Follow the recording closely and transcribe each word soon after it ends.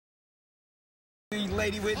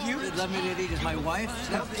Lady with you? The lovely lady is my wife,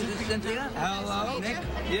 Cynthia. Hello. Nick.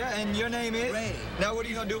 Yeah, and your name is? Ray. Now, what are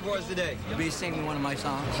you going to do for us today? You'll be singing one of my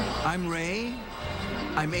songs. I'm Ray.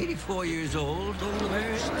 I'm 84 years old.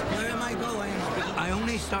 Where am I going? I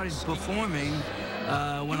only started performing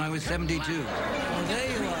when I was 72. Well,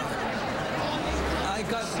 there you are.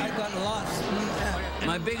 I got lost.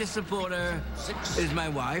 My biggest supporter is my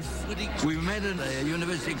wife. We met in a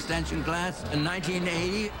university extension class in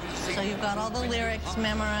 1980. So you've got all the lyrics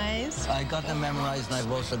memorized? I got them memorized, and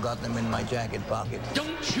I've also got them in my jacket pocket.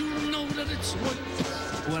 Don't you know that it's what?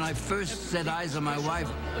 When I first set eyes on my wife,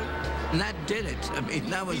 and that did it. I mean,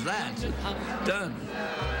 that was that. Done.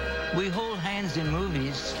 We hold hands in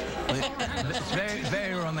movies. It's very,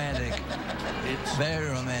 very romantic. It's very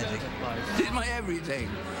romantic. It's my everything,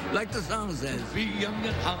 like the song says. Be young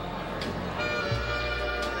at heart.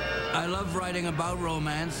 I love writing about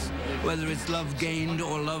romance, whether it's love gained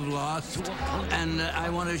or love lost. And I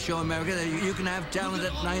want to show America that you can have talent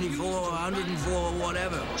at 94, 104, or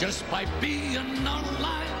whatever. Just by being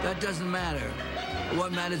online. That doesn't matter.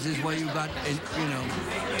 What matters is what you got,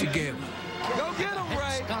 to give. Go get him,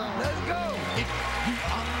 Ray. Let's go. If you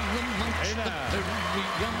are amongst the very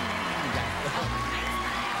young.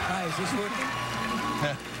 Hi, is this working?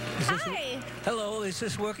 Hi. Hello, is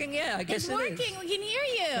this working? Yeah, I guess It's working. We can hear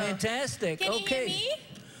you. Fantastic. Can Okay. you hear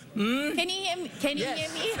me? Can you hear me? Can you Yes. hear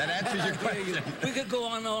me? That answers your question. We could go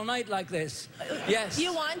on all night like this. Yes.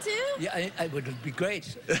 You want to? Yeah, I would be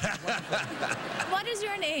great. What is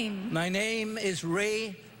your name? My name is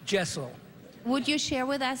Ray Jessel. Would you share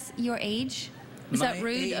with us your age? Is My that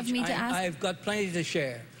rude of age, me to ask? I've got plenty to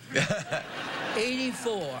share.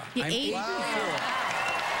 84. You're I'm 84.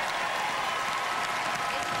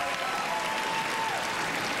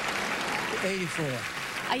 84.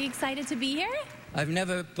 Are you excited to be here? I've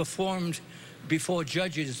never performed before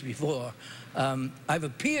judges before. I've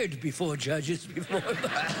appeared before judges before.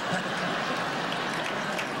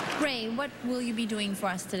 Ray, what will you be doing for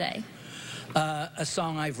us today? A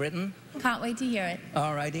song I've written. Can't wait to hear it.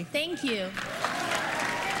 All righty. Thank you.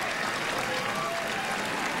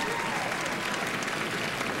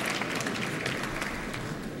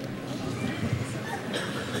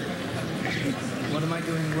 What am I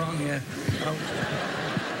doing wrong here? Oh.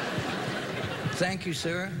 Thank you,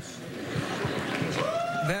 sir.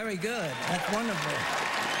 Very good. That's wonderful.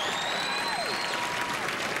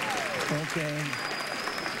 Okay.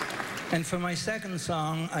 And for my second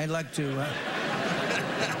song, I'd like to...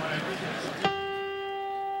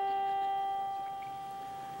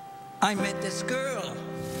 I met this girl,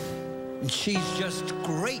 and she's just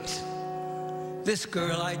great. This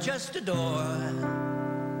girl I just adore.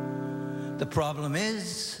 The problem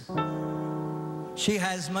is, she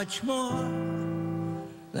has much more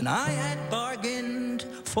than I had bargained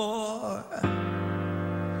for.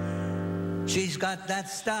 She's got that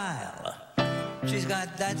style, she's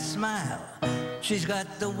got that smile, she's got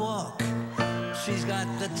the walk, she's got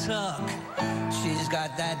the talk, she's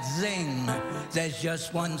got that zing. There's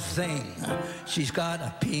just one thing, she's got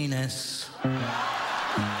a penis.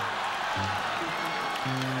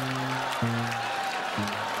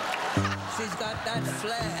 She's got that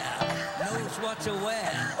flair, knows what to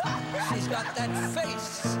wear. She's got that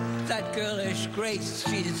face, that girlish grace.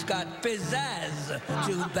 She's got pizzazz,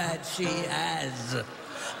 too bad she has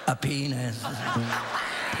a penis.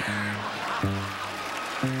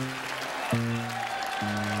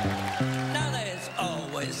 Now there's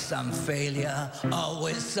always some failure,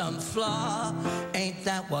 always some flaw. Ain't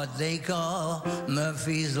that what they call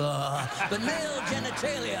Murphy's Law? But male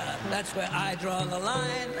genitalia, that's where I draw the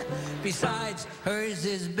line. Besides, hers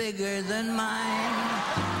is bigger than mine.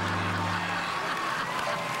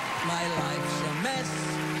 My life's a mess,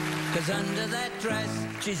 'cause under that dress,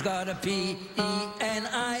 she's got a P-E-N-I-S.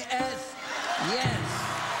 Yes.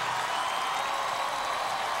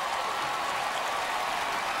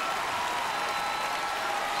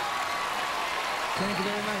 Thank you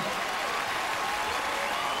very much.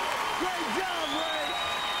 Great job, Ray.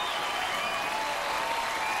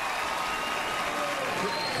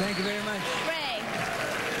 Thank you very much. Ray.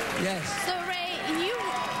 Yes. So Ray,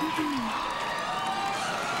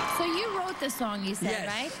 you wrote the song, you said, Yes.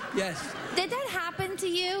 right? Yes. Did that happen to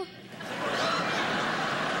you?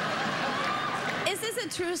 Is this a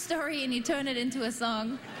true story and you turn it into a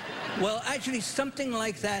song? Well, actually, something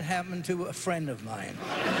like that happened to a friend of mine.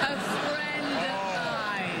 A friend of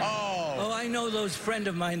mine. Oh, I know those friend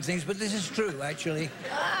of mine things, but this is true, actually.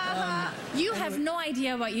 You have no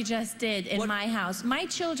idea what you just did in What? my house. My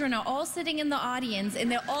children are all sitting in the audience, and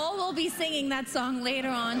they all will be singing that song later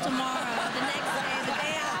on tomorrow, the next day, the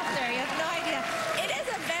day after. You have no idea. It is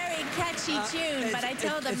a very catchy tune, but I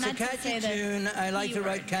tell them not to say It's a catchy tune. I like to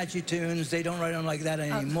write catchy tunes. They don't write them like that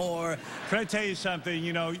anymore. Can I tell you something?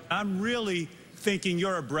 You know, I'm really thinking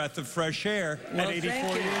you're a breath of fresh air at 84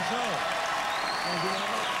 years old.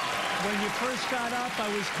 When you first got up,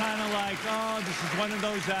 I was kind of like, oh, this is one of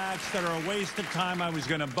those acts that are a waste of time. I was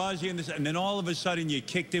going to buzz you, and then all of a sudden you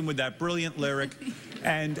kicked in with that brilliant lyric.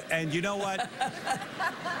 And you know what?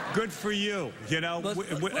 Good for you. You know,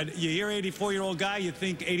 you hear 84-year-old guy, you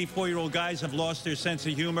think 84-year-old guys have lost their sense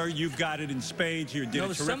of humor. You've got it in spades. You did a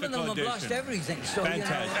terrific audition. Some of them have lost everything. So,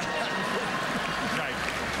 fantastic. Right.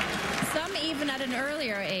 Some even at an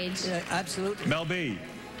earlier age. Yeah, absolutely. Mel B.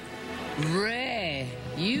 Ray,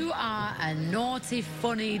 you are a naughty,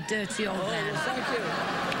 funny, dirty old man. Well, thank you.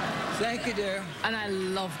 Thank you, dear. And I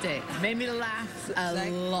loved it. Made me laugh a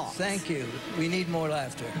lot. Thank you. We need more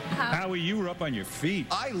laughter. Howie, you were up on your feet.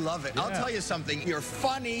 I love it. Yeah. I'll tell you something. You're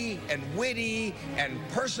funny and witty and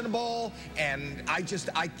personable, and I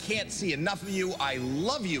can't see enough of you. I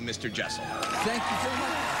love you, Mr. Jessel. Thank you so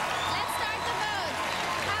much. Let's start the vote.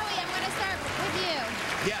 Howie, I'm going to start with you.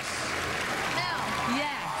 Yes. Mel.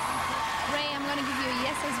 Yes. Ray, I'm going to give you a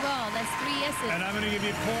yes as well. That's 3 yeses. And I'm going to give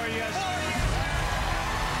you 4 yeses.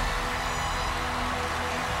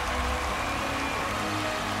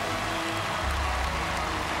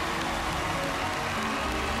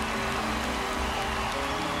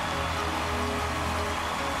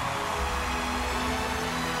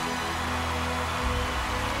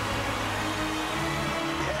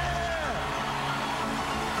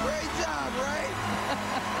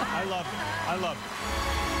 I love it.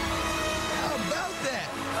 How about that?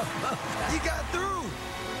 You got through.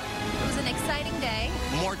 It was an exciting day.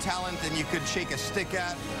 More talent than you could shake a stick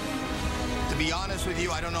at. To be honest with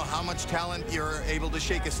you, I don't know how much talent you're able to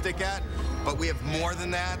shake a stick at, but we have more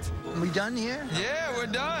than that. Are we done here? Yeah, we're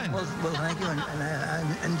done. Well thank you, and I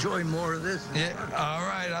enjoy more of this. Yeah, all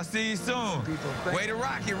right. I'll see you soon. People, way to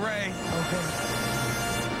rock it, Ray. Okay.